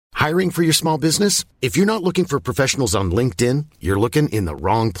Hiring for your small business? If you're not looking for professionals on LinkedIn, you're looking in the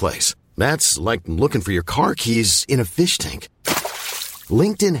wrong place. That's like looking for your car keys in a fish tank.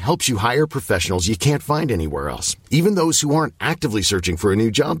 LinkedIn helps you hire professionals you can't find anywhere else, even those who aren't actively searching for a new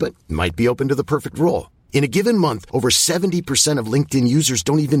job but might be open to the perfect role. In a given month, over 70% of LinkedIn users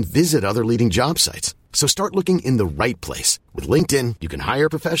don't even visit other leading job sites. So start looking in the right place. With LinkedIn, you can hire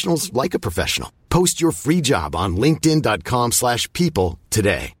professionals like a professional. Post your free job on linkedin.com/people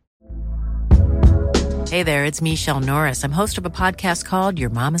today. Hey there, it's Michelle Norris. I'm host of a podcast called Your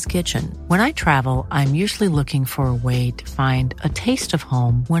Mama's Kitchen. When I travel, I'm usually looking for a way to find a taste of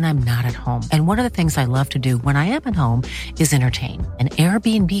home when I'm not at home. And one of the things I love to do when I am at home is entertain. And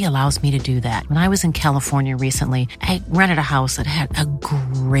Airbnb allows me to do that. When I was in California recently, I rented a house that had a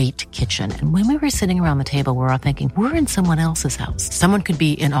great kitchen. And when we were sitting around the table, we're all thinking, we're in someone else's house. Someone could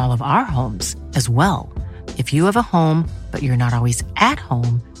be in all of our homes as well. If you have a home, but you're not always at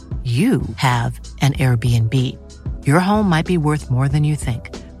home, you have an Airbnb. Your home might be worth more than you think.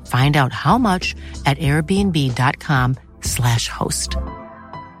 Find out how much at airbnb.com/host.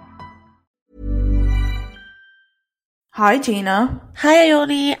 Hi, Gina. Hi,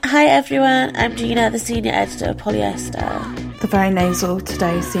 Ione. Hi, everyone. I'm Gina, the senior editor of Polyester. The very nasal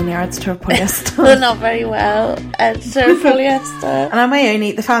today, senior editor of Polyester. Well, not very well. Editor of Polyester. And I'm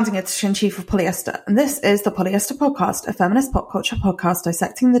Ione, the founding editor-in-chief of Polyester. And this is the Polyester Podcast, a feminist pop culture podcast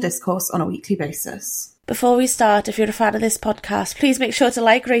dissecting the discourse on a weekly basis. Before we start, if you're a fan of this podcast, please make sure to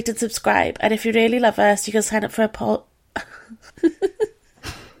like, rate and subscribe. And if you really love us, you can sign up for a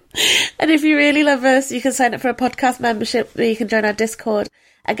And if you really love us, you can sign up for a podcast membership where you can join our Discord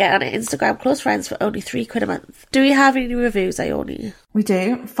and get on our Instagram close friends for only £3 a month. Do we have any reviews, Ione? We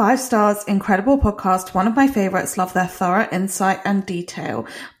do. 5 stars, incredible podcast. One of my favourites. Love their thorough insight and detail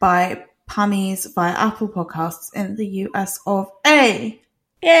by Pammies via Apple Podcasts in the US of A.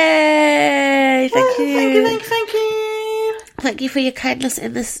 Yay! Thank you. Thank you. Thank you for your kindness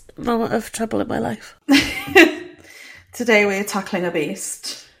in this moment of trouble in my life. Today we're tackling a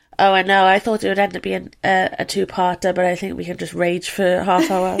beast. Oh, I know. I thought it would end up being a two-parter, but I think we can just rage for half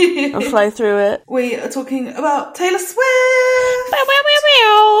hour and fly through it. We are talking about Taylor Swift.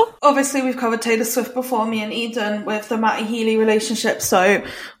 Obviously, we've covered Taylor Swift before, me and Eden, with the Matty Healy relationship, so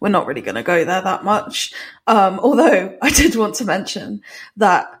we're not really going to go there that much. Although I did want to mention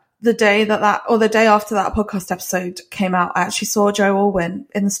that the day after that podcast episode came out, I actually saw Joe Alwyn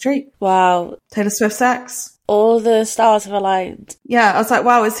in the street. Wow. Taylor Swift's ex. All the stars have aligned. Yeah, I was like,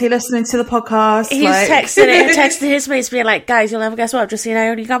 wow, is he listening to the podcast? He's texting his mates being like, guys, you'll never guess what, I've just seen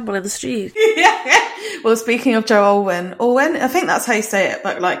Ione Gamble in the street. Yeah. Well, speaking of Joe Alwyn, I think that's how you say it,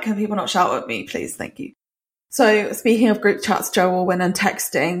 but like, can people not shout at me, please? Thank you. So speaking of group chats, Joe Alwyn and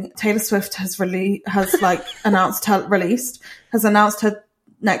texting, Taylor Swift has announced her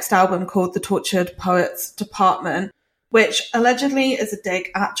next album called The Tortured Poets Department, which allegedly is a dig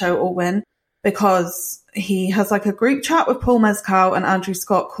at Joe Alwyn because he has like a group chat with Paul Mescal and Andrew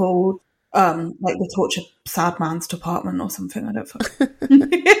Scott called like The Tortured Sad Man's Department or something. I don't fucking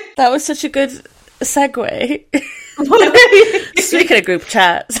That was such a good segue. Speaking of group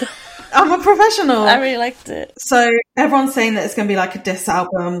chats, I'm a professional. I really liked it. So everyone's saying that it's going to be like a diss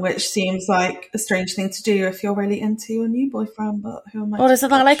album, which seems like a strange thing to do if you're really into your new boyfriend, but who am I? Well, isn't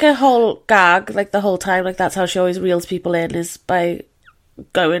that like a whole gag, like the whole time? Like that's how she always reels people in, is by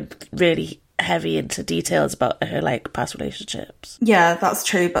going really heavy into details about her like past relationships. Yeah, that's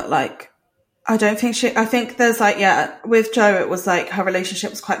true, but like I think there's like, yeah, with Joe it was like her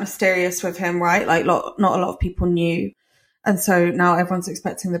relationship was quite mysterious with him, right? Like not a lot of people knew, and so now everyone's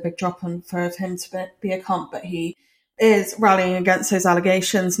expecting the big drop and for him to be a cunt, but he is rallying against those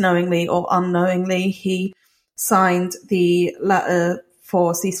allegations knowingly or unknowingly. He signed the letter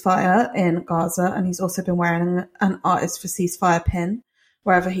for ceasefire in Gaza, and he's also been wearing an Artist for Ceasefire pin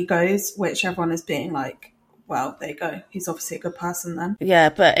wherever he goes, which everyone is being like, well, there you go. He's obviously a good person then. Yeah,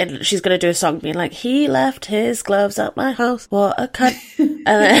 but she's going to do a song being like, he left his gloves at my house, what a cunt. And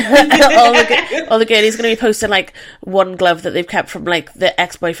then all the girlies going to be posting like one glove that they've kept from like the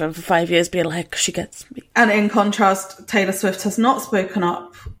ex-boyfriend for 5 years being like, she gets me. And in contrast, Taylor Swift has not spoken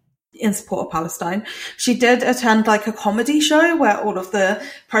up in support of Palestine. She did attend like a comedy show where all of the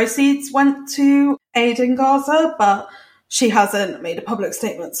proceeds went to aid in Gaza, but she hasn't made a public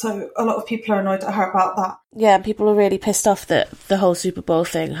statement, so a lot of people are annoyed at her about that. Yeah, and people are really pissed off that the whole Super Bowl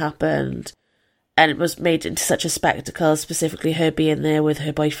thing happened and it was made into such a spectacle, specifically her being there with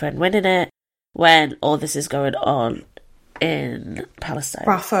her boyfriend winning it, when all this is going on in Palestine.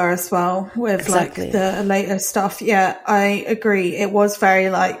 Rafah as well, with like the later stuff. Yeah, I agree. It was very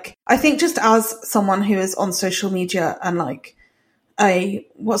like, I think just as someone who is on social media and like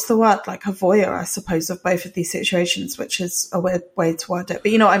what's the word? Like a voyeur, I suppose, of both of these situations, which is a weird way to word it.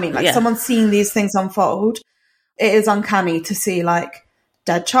 But you know what I mean? Like someone seeing these things unfold, it is uncanny to see like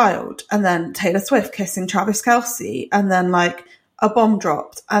dead child and then Taylor Swift kissing Travis Kelce and then like a bomb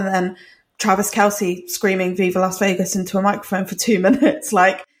dropped and then Travis Kelce screaming Viva Las Vegas into a microphone for 2 minutes.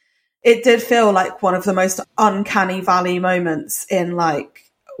 Like, it did feel like one of the most uncanny valley moments in like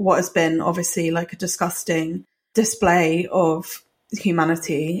what has been obviously like a disgusting display of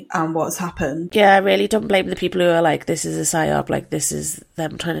humanity and what's happened. Yeah, I really don't blame the people who are like, this is a psyop, like this is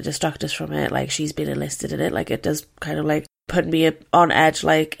them trying to distract us from it, like she's been enlisted in it. Like, it does kind of like put me on edge,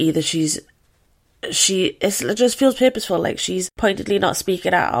 like either it just feels purposeful, like she's pointedly not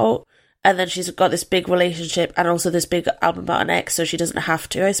speaking out, and then she's got this big relationship and also this big album about an ex, so she doesn't have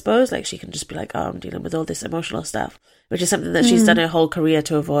to, I suppose. Like, she can just be like, oh, I'm dealing with all this emotional stuff, which is something that she's done her whole career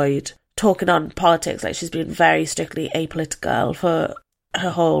to avoid. Talking on politics, like she's been very strictly apolitical for her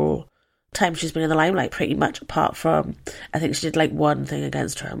whole time she's been in the limelight, pretty much, apart from, I think she did like one thing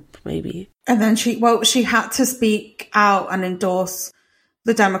against Trump, maybe. And then she had to speak out and endorse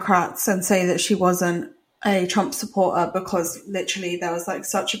the Democrats and say that she wasn't a Trump supporter, because literally there was like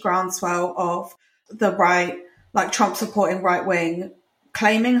such a groundswell of the right, like Trump supporting right wing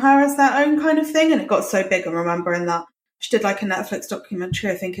claiming her as their own kind of thing. And it got so big. I'm remembering that she did like a Netflix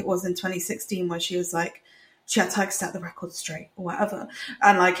documentary, I think it was in 2016, where she was like, she had to like set the record straight or whatever.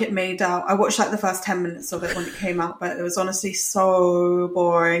 And like it made out, I watched like the first 10 minutes of it when it came out, but it was honestly so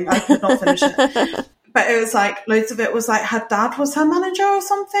boring. I could not finish it. But it was like, loads of it was like her dad was her manager or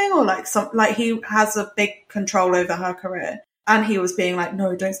something, or like he has a big control over her career. And he was being like,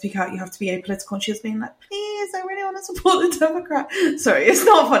 no, don't speak out, you have to be apolitical. And she was being like, please, I really want to support the Democrat. Sorry, it's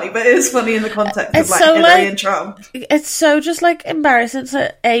not funny, but it is funny in the context of like Hillary and Trump. It's so just like embarrassing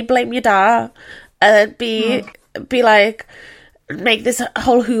to A, blame your dad, and then B, be like, make this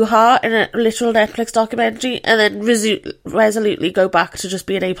whole hoo-ha in a literal Netflix documentary, and then resolutely go back to just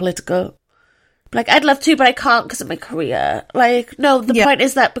being apolitical. Like, I'd love to, but I can't because of my career. Like, no, the point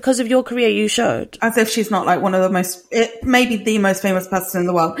is that because of your career, you should. As if she's not, like, one of the maybe the most famous person in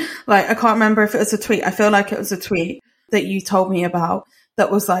the world. Like, I can't remember if it was a tweet. I feel like it was a tweet that you told me about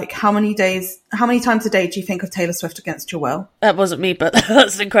that was like, how many times a day do you think of Taylor Swift against your will? That wasn't me, but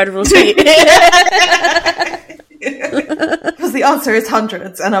that's an incredible tweet. Because the answer is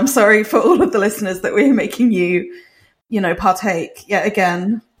hundreds. And I'm sorry for all of the listeners that we're making you partake yet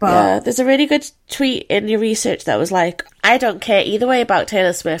again. But yeah, there's a really good tweet in your research that was like, I don't care either way about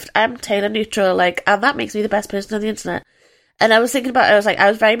Taylor Swift. I'm Taylor neutral, like, and that makes me the best person on the internet. And I was thinking about it, I was like, I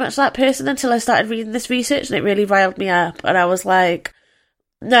was very much that person until I started reading this research, and it really riled me up. And I was like,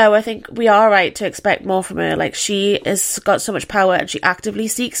 no, I think we are right to expect more from her. Like, she has got so much power and she actively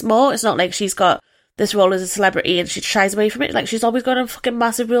seeks more. It's not like she's got this role as a celebrity and she shies away from it. Like, she's always gone on fucking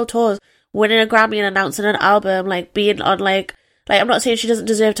massive real tours, winning a Grammy and announcing an album, like being on like I'm not saying she doesn't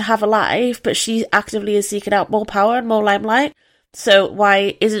deserve to have a life, but she actively is seeking out more power and more limelight. So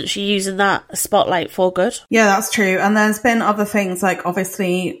why isn't she using that spotlight for good? Yeah, that's true. And there's been other things, like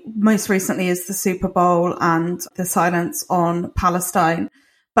obviously most recently is the Super Bowl and the silence on Palestine.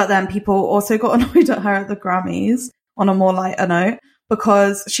 But then people also got annoyed at her at the Grammys on a more lighter note,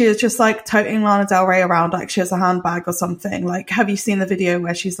 because she was just like toting Lana Del Rey around like she has a handbag or something. Like, have you seen the video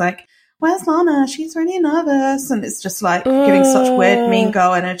where she's like, where's Lana? She's really nervous. And it's just like giving such weird mean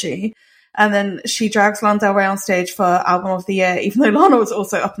girl energy. And then she drags Lana Del Rey on stage for Album of the Year, even though Lana was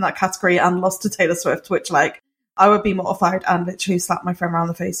also up in that category and lost to Taylor Swift, which like I would be mortified and literally slap my friend around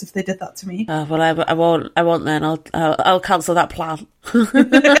the face if they did that to me. Well, I won't then. I'll cancel that plan.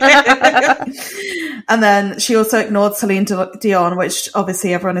 And then she also ignored Celine Dion, which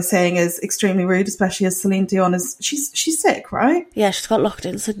obviously everyone is saying is extremely rude, especially as Celine Dion is, she's sick, right? Yeah, she's got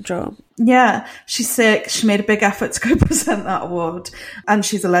locked-in syndrome. Yeah, she's sick. She made a big effort to go present that award, and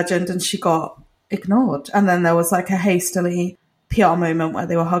she's a legend, and she got ignored. And then there was like a hastily PR moment where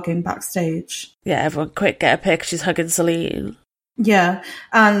they were hugging backstage. Yeah, everyone quick get a pic, she's hugging Celine. Yeah,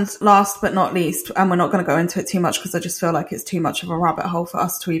 and last but not least, and we're not going to go into it too much because I just feel like it's too much of a rabbit hole for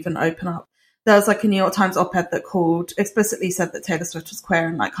us to even open up. There was like a New York Times op-ed that explicitly said that Taylor Swift was queer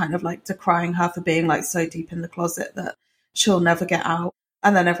and like kind of like decrying her for being like so deep in the closet that she'll never get out.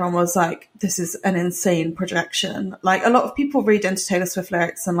 And then everyone was like, this is an insane projection. Like, a lot of people read into Taylor Swift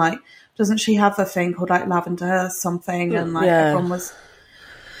lyrics and like, doesn't she have a thing called like Lavender something? And like everyone was...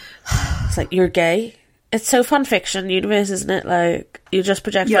 It's like, you're gay? It's so fan fiction universe, isn't it? Like, you just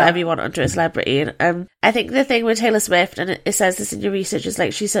project whatever you want onto a celebrity. And I think the thing with Taylor Swift, and it says this in your research, is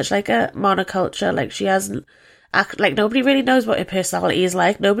like she's such like a monoculture. Like, she hasn't Like, nobody really knows what her personality is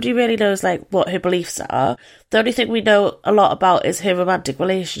like. Nobody really knows, like, what her beliefs are. The only thing we know a lot about is her romantic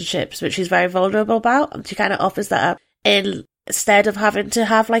relationships, which she's very vulnerable about, and she kind of offers that up instead of having to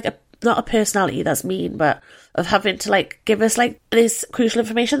have, like, not a personality that's mean, but of having to, like, give us, like, this crucial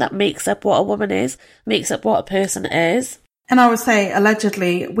information that makes up what a woman is, makes up what a person is. And I would say,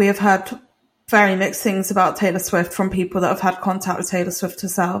 allegedly, we have heard very mixed things about Taylor Swift from people that have had contact with Taylor Swift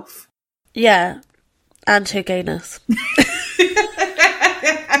herself. Yeah. And her gayness.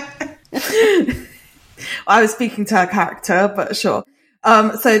 I was speaking to her character, but sure.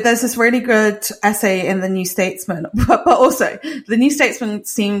 So there's this really good essay in the New Statesman, but also the New Statesman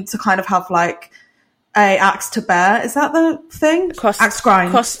seemed to kind of have like a axe to bear. Is that the thing? Axe to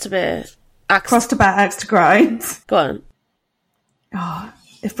grind. Cross to bear. Cross to bear, axe to grind. Go on. Oh,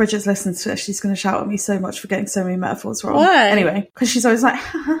 if Bridget's listens to this, she's going to shout at me so much for getting so many metaphors wrong. Why? Anyway, because she's always like,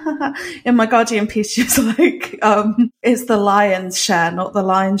 in my Guardian piece, she was like, it's the lion's share, not the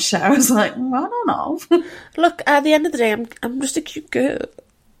lion's share. I was like, I don't know. Look, at the end of the day, I'm just a cute girl.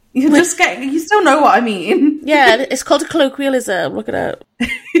 You still know what I mean. Yeah, it's called a colloquialism. Look at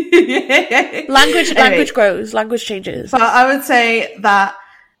it. Language grows, language changes. But I would say that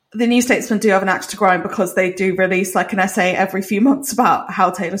the New Statesman do have an axe to grind because they do release like an essay every few months about how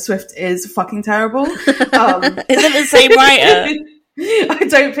Taylor Swift is fucking terrible. Is it the same writer? I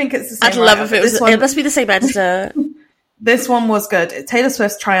don't think it's the same I'd love if it was. It must be the same editor. This one was good. Taylor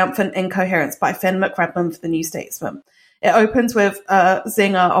Swift's Triumphant Incoherence by Finn McRedmond for the New Statesman. It opens with a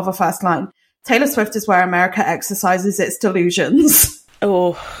zinger of a first line. Taylor Swift is where America exercises its delusions.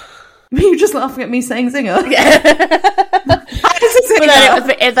 Oh. Were you just laughing at me saying zinger? Yeah.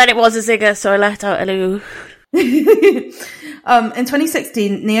 But then it was a zinger, so I let out a loo. In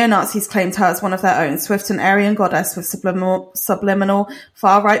 2016, neo-Nazis claimed her as one of their own, Swift an Aryan goddess with subliminal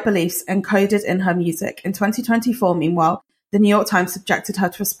far-right beliefs encoded in her music. In 2024, meanwhile, the New York Times subjected her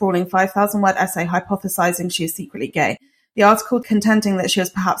to a sprawling 5,000-word essay hypothesizing she is secretly gay. The article, contending that she was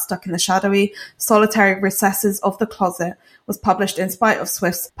perhaps stuck in the shadowy, solitary recesses of the closet, was published in spite of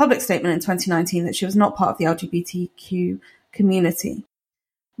Swift's public statement in 2019 that she was not part of the LGBTQ community.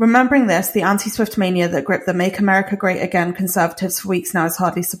 Remembering this, the anti-Swift mania that gripped the Make America Great Again conservatives for weeks now is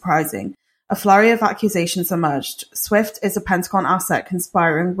hardly surprising. A flurry of accusations emerged. Swift is a Pentagon asset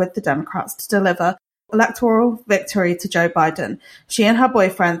conspiring with the Democrats to deliver electoral victory to Joe Biden. She and her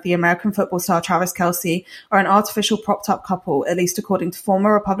boyfriend, the American football star Travis Kelce, are an artificial propped-up couple, at least according to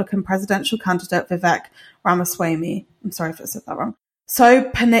former Republican presidential candidate Vivek Ramaswamy. I'm sorry if I said that wrong. So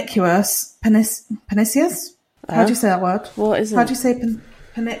pernicious. How do you say that word? What is it? How do you say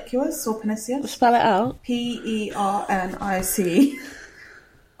pernicious or pernicious? Spell it out. Pernicious.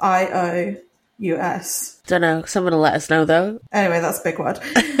 Don't know. Someone will let us know, though. Anyway, that's a big word.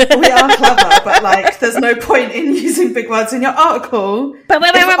 We are clever, but like, there's no point in using big words in your article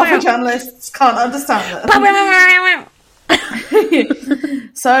if other journalists can't understand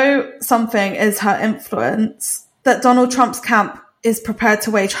them. So something is her influence that Donald Trump's camp is prepared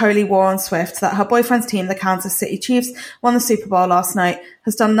to wage holy war on Swift, that her boyfriend's team, the Kansas City Chiefs, won the Super Bowl last night,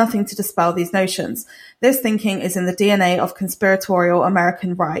 has done nothing to dispel these notions. This thinking is in the DNA of conspiratorial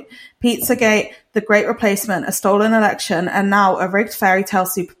American right. Pizzagate, the Great Replacement, a stolen election, and now a rigged fairy tale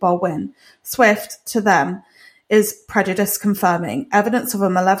Super Bowl win. Swift, to them, is prejudice confirming, evidence of a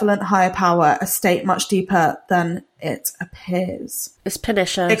malevolent higher power, a state much deeper than it appears. It's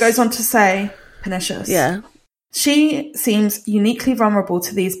pernicious. It goes on to say, pernicious. Yeah. She seems uniquely vulnerable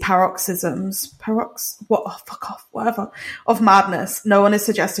to these paroxysms, of madness. No one is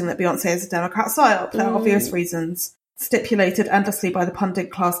suggesting that Beyonce is a Democrat psyop. There are obvious reasons, stipulated endlessly by the pundit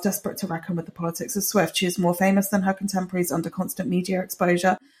class desperate to reckon with the politics of Swift. She is more famous than her contemporaries under constant media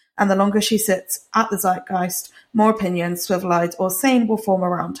exposure, and the longer she sits at the zeitgeist, more opinions, swivel-eyed or sane, will form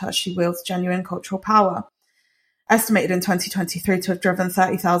around her. She wields genuine cultural power. Estimated in 2023 to have driven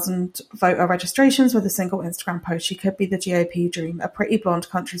 30,000 voter registrations with a single Instagram post, she could be the GOP dream, a pretty blonde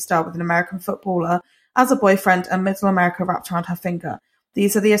country star with an American footballer as a boyfriend and middle America wrapped around her finger.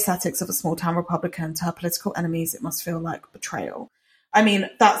 These are the aesthetics of a small-town Republican. To her political enemies, it must feel like betrayal. I mean,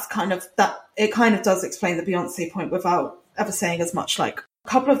 that's kind of, that it kind of does explain the Beyonce point without ever saying as much. Like, a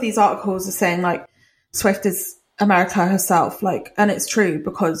couple of these articles are saying, like, Swift is America herself, like, and it's true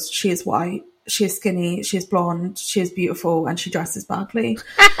because she is white. She is skinny, she is blonde, she is beautiful, and she dresses badly.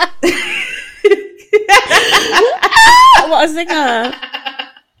 What a singer.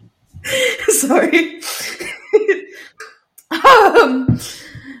 Sorry.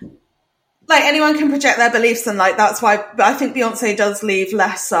 like anyone can project their beliefs, and like that's why I think Beyonce does leave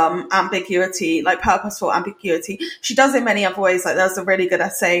less ambiguity, like purposeful ambiguity. She does in many other ways. Like there's a really good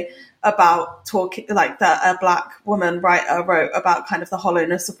essay about talking, like that a black woman writer wrote about kind of the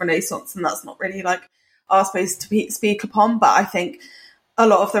hollowness of Renaissance, and that's not really like our space to speak upon. But I think a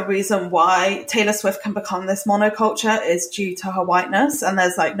lot of the reason why Taylor Swift can become this monoculture is due to her whiteness, and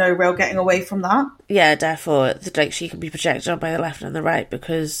there's like no real getting away from that. Yeah, therefore, like she can be projected on by the left and the right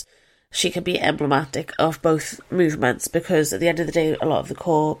because she can be emblematic of both movements, because at the end of the day, a lot of the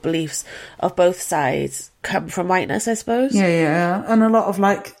core beliefs of both sides come from whiteness, I suppose. Yeah. And a lot of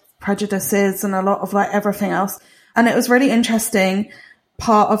like prejudices and a lot of like everything else. And it was really interesting.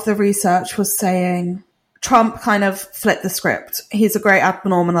 Part of the research was saying Trump kind of flipped the script. He's a great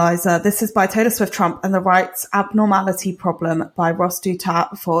abnormalizer. This is by Taylor Swift, Trump, and the Right's Abnormality Problem by Ross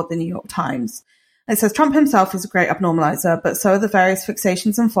Douthat for the New York Times. It says Trump himself is a great abnormalizer, but so are the various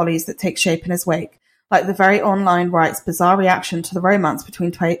fixations and follies that take shape in his wake, like the very online right's bizarre reaction to the romance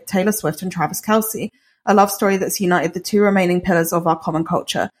between Taylor Swift and Travis Kelce, a love story that's united the two remaining pillars of our common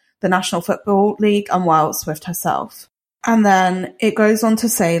culture, the National Football League and Wild Swift herself. And then it goes on to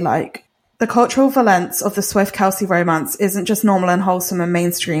say, like, the cultural valence of the Swift-Kelce romance isn't just normal and wholesome and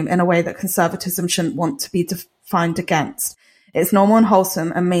mainstream in a way that conservatism shouldn't want to be defined against. It's normal and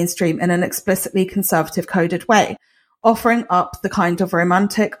wholesome and mainstream in an explicitly conservative coded way, offering up the kind of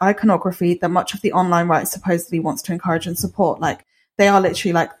romantic iconography that much of the online right supposedly wants to encourage and support. Like, they are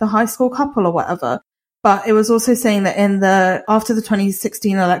literally like the high school couple or whatever. But it was also saying that after the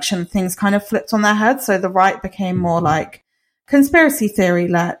 2016 election, things kind of flipped on their head. So the right became more like conspiracy theory.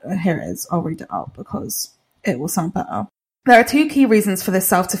 Here it is. I'll read it out because it will sound better. There are two key reasons for this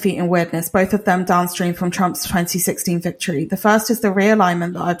self-defeating weirdness, both of them downstream from Trump's 2016 victory. The first is the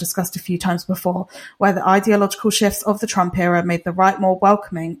realignment that I've discussed a few times before, where the ideological shifts of the Trump era made the right more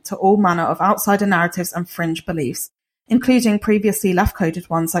welcoming to all manner of outsider narratives and fringe beliefs, including previously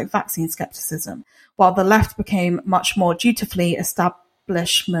left-coded ones like vaccine skepticism, while the left became much more dutifully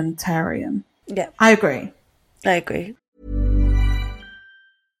establishmentarian. Yeah. I agree.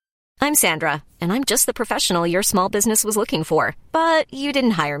 I'm Sandra, and I'm just the professional your small business was looking for. But you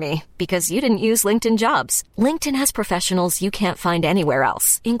didn't hire me because you didn't use LinkedIn Jobs. LinkedIn has professionals you can't find anywhere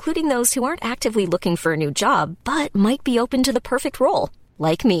else, including those who aren't actively looking for a new job, but might be open to the perfect role,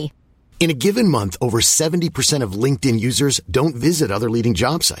 like me. In a given month, over 70% of LinkedIn users don't visit other leading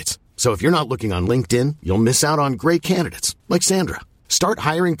job sites. So if you're not looking on LinkedIn, you'll miss out on great candidates like Sandra. Start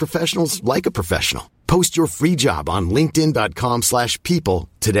hiring professionals like a professional. Post your free job on linkedin.com/people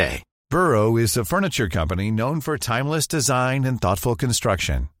today. Burrow is a furniture company known for timeless design and thoughtful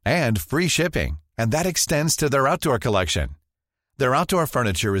construction and free shipping, and that extends to their outdoor collection. Their outdoor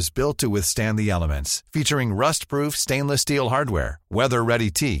furniture is built to withstand the elements, featuring rust-proof stainless steel hardware,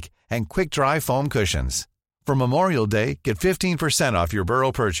 weather-ready teak, and quick-dry foam cushions. For Memorial Day, get 15% off your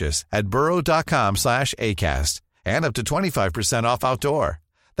Burrow purchase at burrow.com/ACAST and up to 25% off outdoor.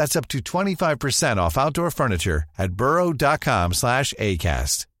 That's up to 25% off outdoor furniture at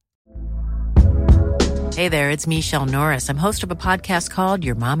burrow.com/ACAST. Hey there, it's Michelle Norris. I'm host of a podcast called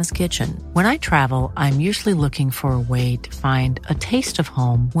Your Mama's Kitchen. When I travel, I'm usually looking for a way to find a taste of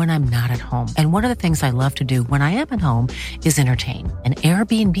home when I'm not at home. And one of the things I love to do when I am at home is entertain. And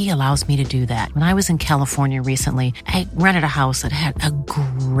Airbnb allows me to do that. When I was in California recently, I rented a house that had a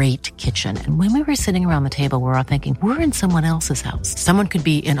great kitchen. And when we were sitting around the table, we were all thinking, we're in someone else's house. Someone could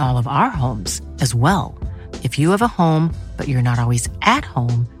be in all of our homes as well. If you have a home, but you're not always at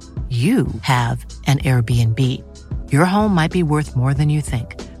home, you have an Airbnb. Your home might be worth more than you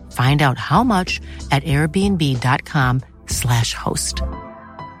think. Find out how much at airbnb.com/host.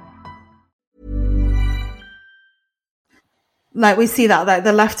 Like we see that, like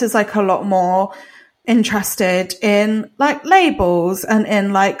the left is like a lot more interested in like labels and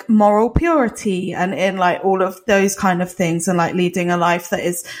in like moral purity and in like all of those kind of things and like leading a life that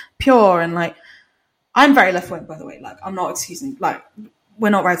is pure. And like, I'm very left wing, by the way. Like, I'm not excusing, like, we're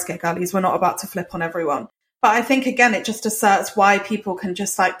not red scare girlies. We're not about to flip on everyone. But I think, again, it just asserts why people can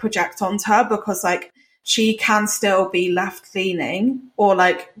just, like, project onto her because, like, she can still be left-leaning or,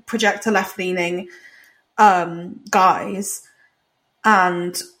 like, project a left-leaning guise,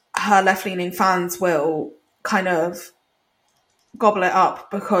 and her left-leaning fans will kind of gobble it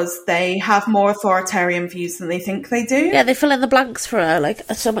up because they have more authoritarian views than they think they do. Yeah, they fill in the blanks for her. Like,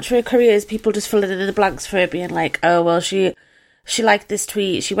 so much for her career is people just filling in the blanks for her, being like, oh, well, she liked this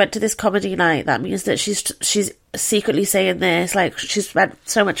tweet, she went to this comedy night, that means that she's secretly saying this. Like, she's spent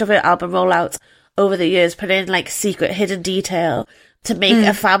so much of her album rollouts over the years putting in, like, secret hidden detail to make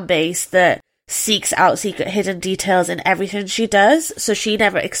a fan base that seeks out secret hidden details in everything she does, so she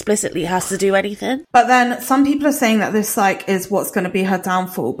never explicitly has to do anything. But then some people are saying that this like is what's going to be her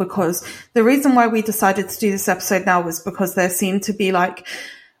downfall, because the reason why we decided to do this episode now was because there seemed to be like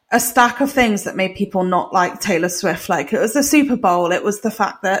a stack of things that made people not like Taylor Swift. Like, it was the Super Bowl. It was the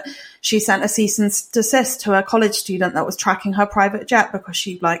fact that she sent a cease and desist to a college student that was tracking her private jet because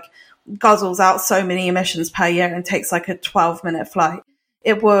she like guzzles out so many emissions per year and takes like a 12-minute flight.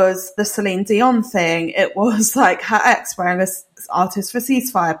 It was the Celine Dion thing. It was like her ex wearing a Artist for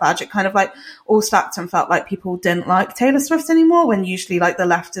Ceasefire badge. It kind of like all stacked and felt like people didn't like Taylor Swift anymore, when usually like the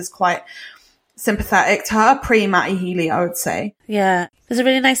left is quite sympathetic to her, pre-Matty Healy, I would say. Yeah. There's a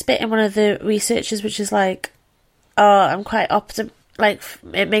really nice bit in one of the researches which is like, I'm quite like,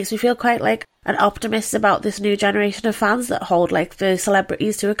 it makes me feel quite like an optimist about this new generation of fans that hold like the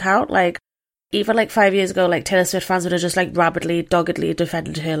celebrities to account. Like, even like 5 years ago, like Taylor Swift fans would have just like rabidly, doggedly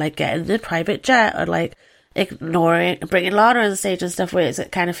defended her, like getting the private jet or like ignoring, bringing Lana on the stage and stuff, where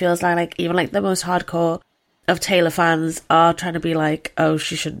it kind of feels like even like the most hardcore of Taylor fans are trying to be like, oh,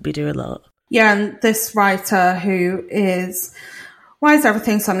 she shouldn't be doing that. Yeah, and this writer who is Why Is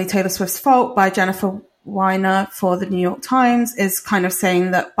Everything Suddenly Taylor Swift's Fault by Jennifer Weiner for the New York Times is kind of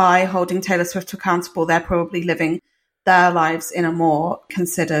saying that by holding Taylor Swift accountable, they're probably living their lives in a more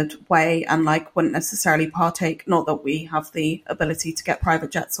considered way and like wouldn't necessarily partake, not that we have the ability to get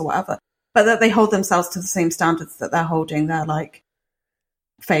private jets or whatever, but that they hold themselves to the same standards that they're holding their like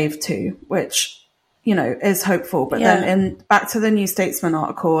fave to, which, you know, is hopeful. But then in back to the New Statesman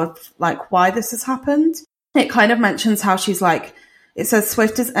article of like why this has happened, it kind of mentions how she's like, it says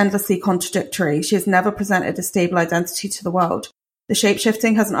Swift is endlessly contradictory. She has never presented a stable identity to the world. The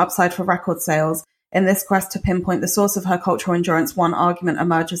shape-shifting has an upside for record sales. In this quest to pinpoint the source of her cultural endurance, one argument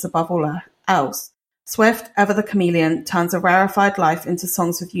emerges above all else. Swift, ever the chameleon, turns a rarefied life into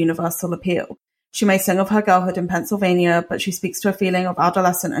songs with universal appeal. She may sing of her girlhood in Pennsylvania, but she speaks to a feeling of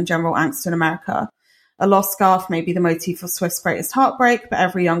adolescent and general angst in America. A lost scarf may be the motif of Swift's greatest heartbreak, but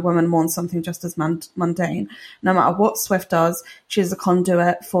every young woman mourns something just as mundane. No matter what Swift does, she is a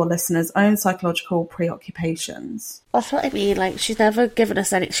conduit for listeners' own psychological preoccupations. That's what I mean. Like, she's never given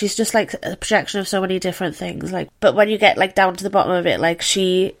us any. She's just like a projection of so many different things. Like, but when you get like down to the bottom of it, like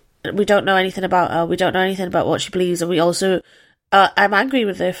we don't know anything about her. We don't know anything about what she believes, and we also, I'm angry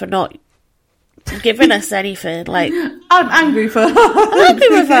with her for not giving us anything. Like, I'm angry for her. I'm angry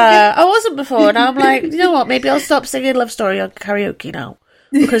with her. I wasn't before, and I'm like, you know what? Maybe I'll stop singing Love Story on karaoke now,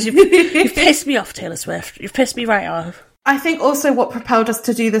 because you've pissed me off, Taylor Swift. You've pissed me right off. I think also what propelled us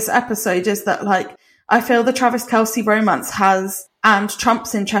to do this episode is that, like, I feel the Travis Kelce romance has, and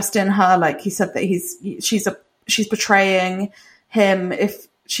Trump's interest in her, like he said that she's betraying him if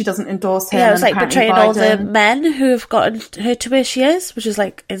she doesn't endorse him. Yeah, it was like betraying all the men who have gotten her to where she is, which is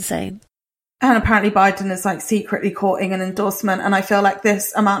like insane. And apparently Biden is like secretly courting an endorsement. And I feel like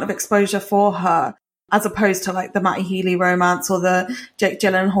this amount of exposure for her, as opposed to like the Matty Healy romance or the Jake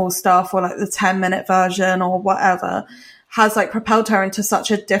Gyllenhaal stuff or like the 10-minute version or whatever, has like propelled her into such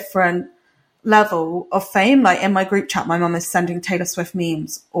a different level of fame. Like in my group chat, my mum is sending Taylor Swift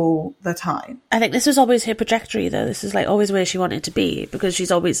memes all the time. I think this was always her trajectory though. This is like always where she wanted to be, because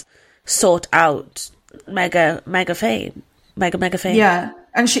she's always sought out mega fame. Mega fame. Yeah.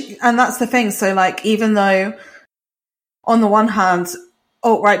 And that's the thing. So like, even though on the one hand,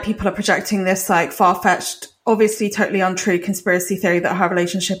 alt-right people are projecting this like far-fetched, obviously totally untrue conspiracy theory that her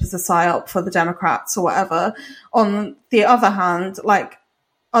relationship is a psyop for the Democrats or whatever. On the other hand, like,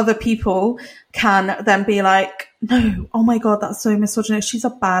 other people can then be like, no, oh my God, that's so misogynist. She's a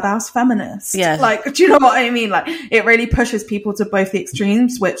badass feminist. Yeah. Like, do you know what I mean? Like, it really pushes people to both the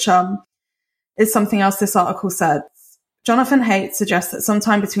extremes, which is something else this article said. Jonathan Haidt suggests that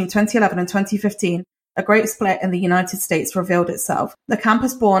sometime between 2011 and 2015, a great split in the United States revealed itself. The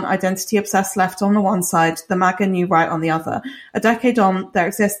campus-born, identity-obsessed left on the one side, the MAGA new right on the other. A decade on, there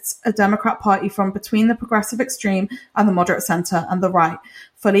exists a Democrat Party from between the progressive extreme and the moderate center and the right,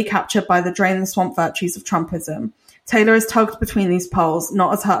 fully captured by the drain the swamp virtues of Trumpism. Taylor is tugged between these poles,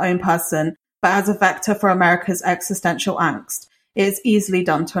 not as her own person, but as a vector for America's existential angst. It is easily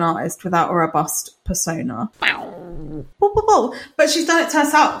done to an artist without a robust persona. But she's done it to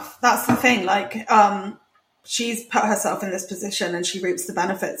herself. That's the thing. Like, she's put herself in this position and she reaps the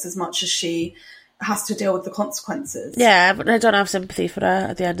benefits as much as she has to deal with the consequences. Yeah, but I don't have sympathy for her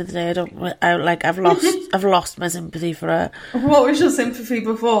at the end of the day. I've lost my sympathy for her. What was your sympathy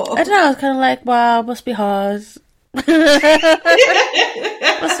before? I don't know, I was kind of like, wow, must be hard. Must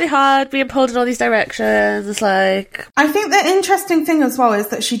be hard being pulled in all these directions. Like, I think the interesting thing as well is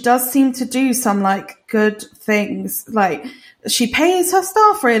that she does seem to do some like good things. Like, she pays her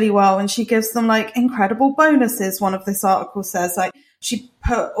staff really well and she gives them like incredible bonuses. One of this article says like she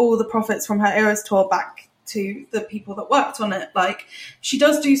put all the profits from her Eras tour back to the people that worked on it. Like, she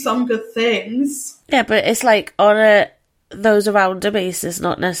does do some good things. Yeah, but it's like on those around her basis,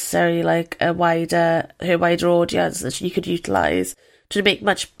 not necessarily like her wider audience that she could utilise to make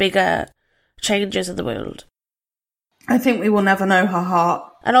much bigger changes in the world. I think we will never know her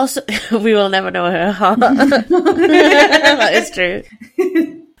heart. And also, we will never know her heart. That is true.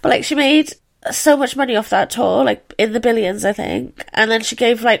 But like, she made so much money off that tour, like in the billions, I think. And then she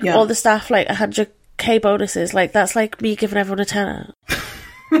gave like all the staff like 100k bonuses. Like, that's like me giving everyone a tenner.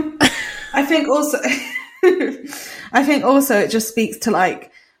 I think also it just speaks to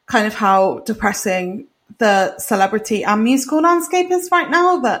like kind of how depressing the celebrity and musical landscape is right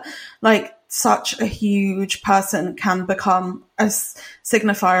now, that like such a huge person can become a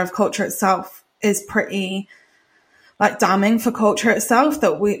signifier of culture itself is pretty like damning for culture itself,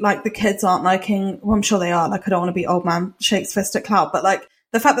 that we like the kids aren't liking, well, I'm sure they are, like I don't want to be old man shakes fist at cloud, but like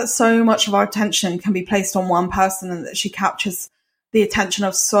the fact that so much of our attention can be placed on one person and that she captures the attention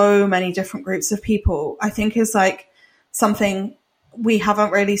of so many different groups of people, I think is like something we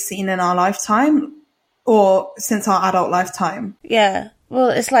haven't really seen in our lifetime or since our adult lifetime. Yeah. Well,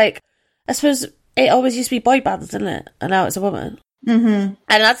 it's like, I suppose it always used to be boy bands, didn't it? And now it's a woman. Mm-hmm. And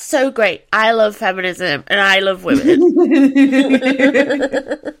that's so great. I love feminism and I love women.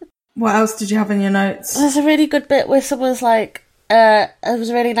 What else did you have in your notes? There's a really good bit where someone's like, it was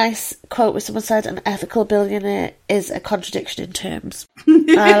a really nice quote where someone said, an ethical billionaire is a contradiction in terms.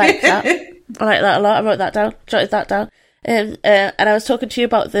 I like that. I like that a lot. I wrote that down, jotted that down. And I was talking to you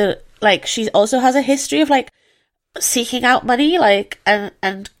about like, she also has a history of like seeking out money, like,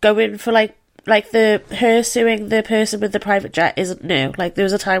 and going for like her suing the person with the private jet isn't new. Like, there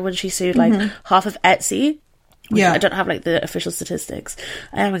was a time when she sued like half of Etsy. Yeah, I don't have like the official statistics.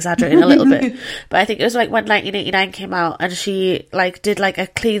 I am exaggerating a little bit, but I think it was like when 1989 came out, and she like did like a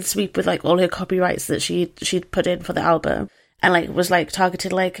clean sweep with like all her copyrights that she'd put in for the album, and like was like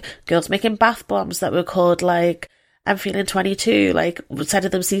targeting like girls making bath bombs that were called like I'm Feeling 22, like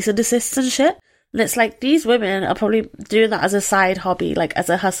sending them cease and desists and shit. And it's like, these women are probably doing that as a side hobby, like as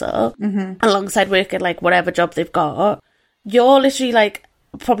a hustle, alongside working like whatever job they've got. You're literally like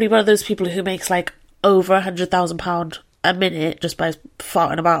probably one of those people who makes like over £100,000 a minute just by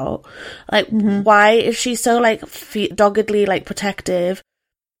farting about. Like, why is she so like doggedly like protective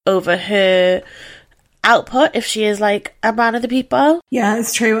over her output if she is like a man of the people? Yeah,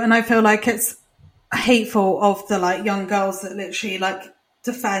 it's true. And I feel like it's hateful of the like young girls that literally like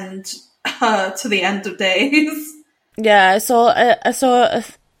defend her to the end of days. Yeah, I saw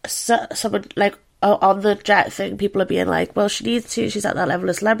someone like on the jet thing, people are being like, well, she needs to, she's at that level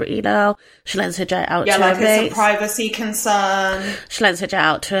of celebrity now, she lends her jet out to her mates. Yeah, like it's a privacy concern. She lends her jet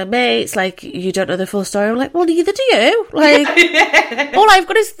out to her mates, like, you don't know the full story. I'm like, well, neither do you. Like, all I've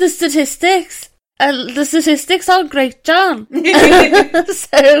got is the statistics. And the statistics aren't great, John.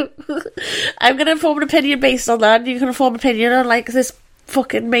 So, I'm going to form an opinion based on that, and you can form an opinion on, like, this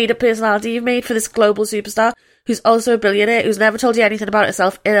fucking made-up personality you've made for this global superstar who's also a billionaire, who's never told you anything about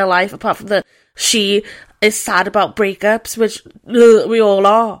herself in her life, apart from that she is sad about breakups, which we all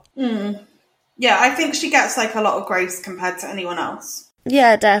are. Yeah, I think she gets, like, a lot of grace compared to anyone else.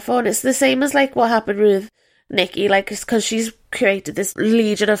 Yeah, therefore, and it's the same as, like, what happened with Nicki, like, it's because she's created this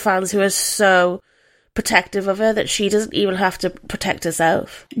legion of fans who are so protective of her that she doesn't even have to protect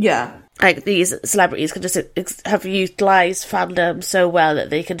herself. Yeah. Like, these celebrities can just have utilised fandom so well that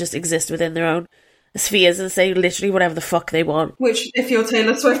they can just exist within their own spheres and say literally whatever the fuck they want. Which, if you're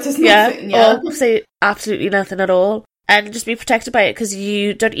Taylor Swift, is nothing. Yeah, or say absolutely nothing at all. And just be protected by it, because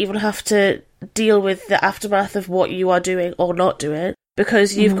you don't even have to deal with the aftermath of what you are doing or not doing,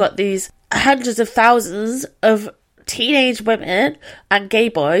 because you've got these hundreds of thousands of teenage women and gay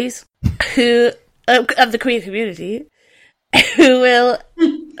boys who, and the queer community, who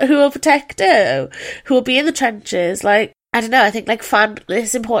will protect her, who will be in the trenches. Like, I don't know, I think like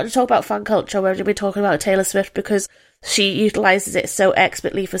it's important to talk about fan culture when we're talking about Taylor Swift, because she utilises it so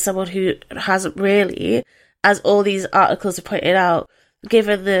expertly for someone who hasn't really, as all these articles have pointed out,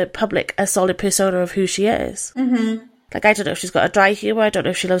 given the public a solid persona of who she is. Like, I don't know if she's got a dry humour, I don't know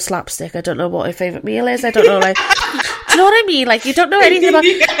if she loves slapstick, I don't know what her favourite meal is, I don't know, like, do you know what I mean? Like, you don't know anything about,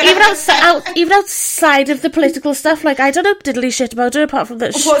 even outside of the political stuff, like, I don't know diddly shit about her, apart from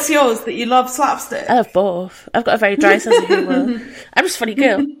that. What's yours, that you love slapstick? I love both. I've got a very dry sense of humour. I'm just a funny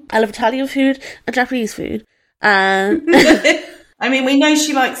girl. I love Italian food and Japanese food, I mean, we know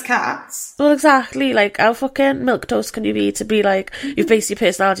she likes cats. Well, exactly. Like, how fucking milquetoast can you be to be like, you've based your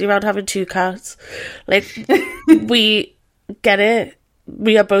personality around having 2 cats? Like, we get it.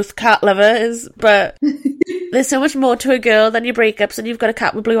 We are both cat lovers, but there's so much more to a girl than your breakups and you've got a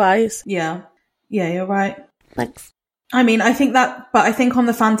cat with blue eyes. Yeah. Yeah, you're right. Thanks. I mean, I think on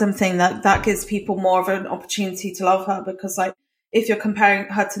the fandom thing, that gives people more of an opportunity to love her, because, like, if you're comparing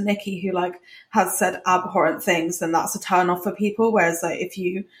her to Nikki, who, like, has said abhorrent things, then that's a turn off for people. Whereas, like, if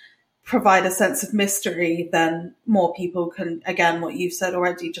you provide a sense of mystery, then more people can, again, what you've said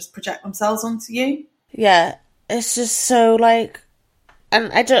already, just project themselves onto you. Yeah, it's just so, like,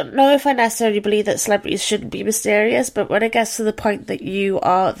 and I don't know if I necessarily believe that celebrities shouldn't be mysterious, but when it gets to the point that you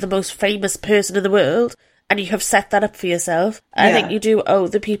are the most famous person in the world and you have set that up for yourself, I think you do owe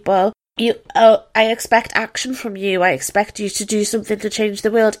the people. I expect action from you. I expect you to do something to change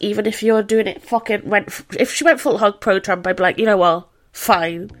the world, even if you're doing it if she went full hog pro-Trump, I'd be like, you know what,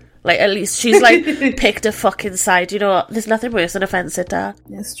 fine. Like, at least she's, like, picked a fucking side. You know what, there's nothing worse than a fence sitter.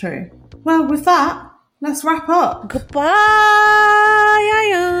 It's true. Well, with that, let's wrap up. Goodbye,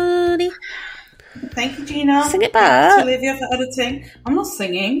 Ione. Thank you, Gina. Sing it back. To Olivia for editing. I'm not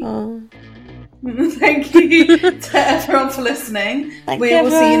singing. Oh. Thank you to everyone for listening. We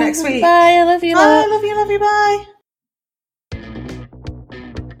will see you next week. Bye, I love you. Bye, I love you, love you, bye.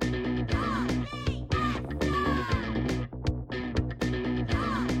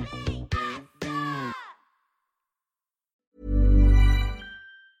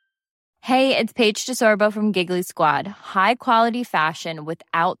 Hey, it's Paige DeSorbo from Giggly Squad. High quality fashion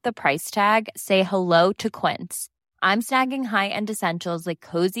without the price tag. Say hello to Quince. I'm snagging high-end essentials like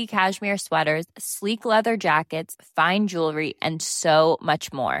cozy cashmere sweaters, sleek leather jackets, fine jewelry, and so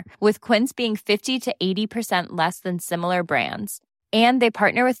much more. With Quince being 50 to 80% less than similar brands. And they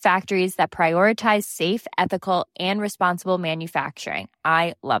partner with factories that prioritize safe, ethical, and responsible manufacturing.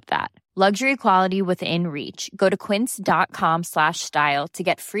 I love that. Luxury quality within reach. Go to quince.com/style to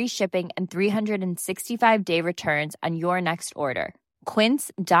get free shipping and 365-day returns on your next order.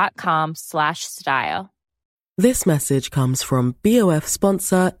 Quince.com/style. This message comes from BOF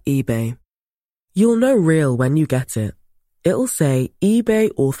sponsor eBay. You'll know real when you get it. It'll say eBay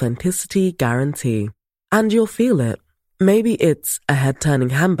Authenticity Guarantee. And you'll feel it. Maybe it's a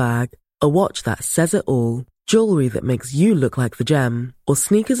head-turning handbag, a watch that says it all, jewelry that makes you look like the gem, or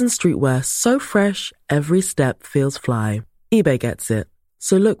sneakers and streetwear so fresh every step feels fly. eBay gets it.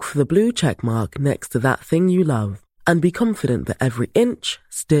 So look for the blue check mark next to that thing you love. And be confident that every inch,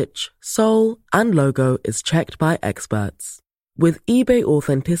 stitch, sole, and logo is checked by experts. With eBay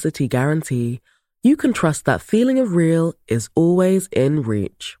Authenticity Guarantee, you can trust that feeling of real is always in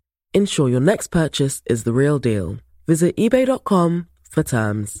reach. Ensure your next purchase is the real deal. Visit eBay.com for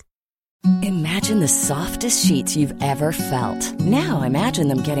terms. Imagine the softest sheets you've ever felt. Now imagine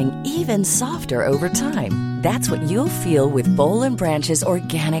them getting even softer over time. That's what you'll feel with Boll & Branch's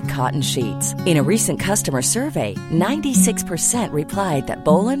organic cotton sheets. In a recent customer survey, 96% replied that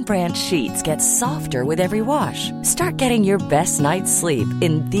Boll & Branch sheets get softer with every wash. Start getting your best night's sleep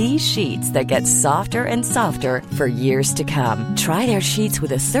in these sheets that get softer and softer for years to come. Try their sheets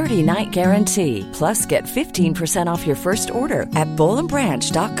with a 30-night guarantee. Plus, get 15% off your first order at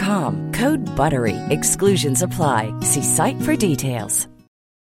bollandbranch.com. Code BUTTERY. Exclusions apply. See site for details.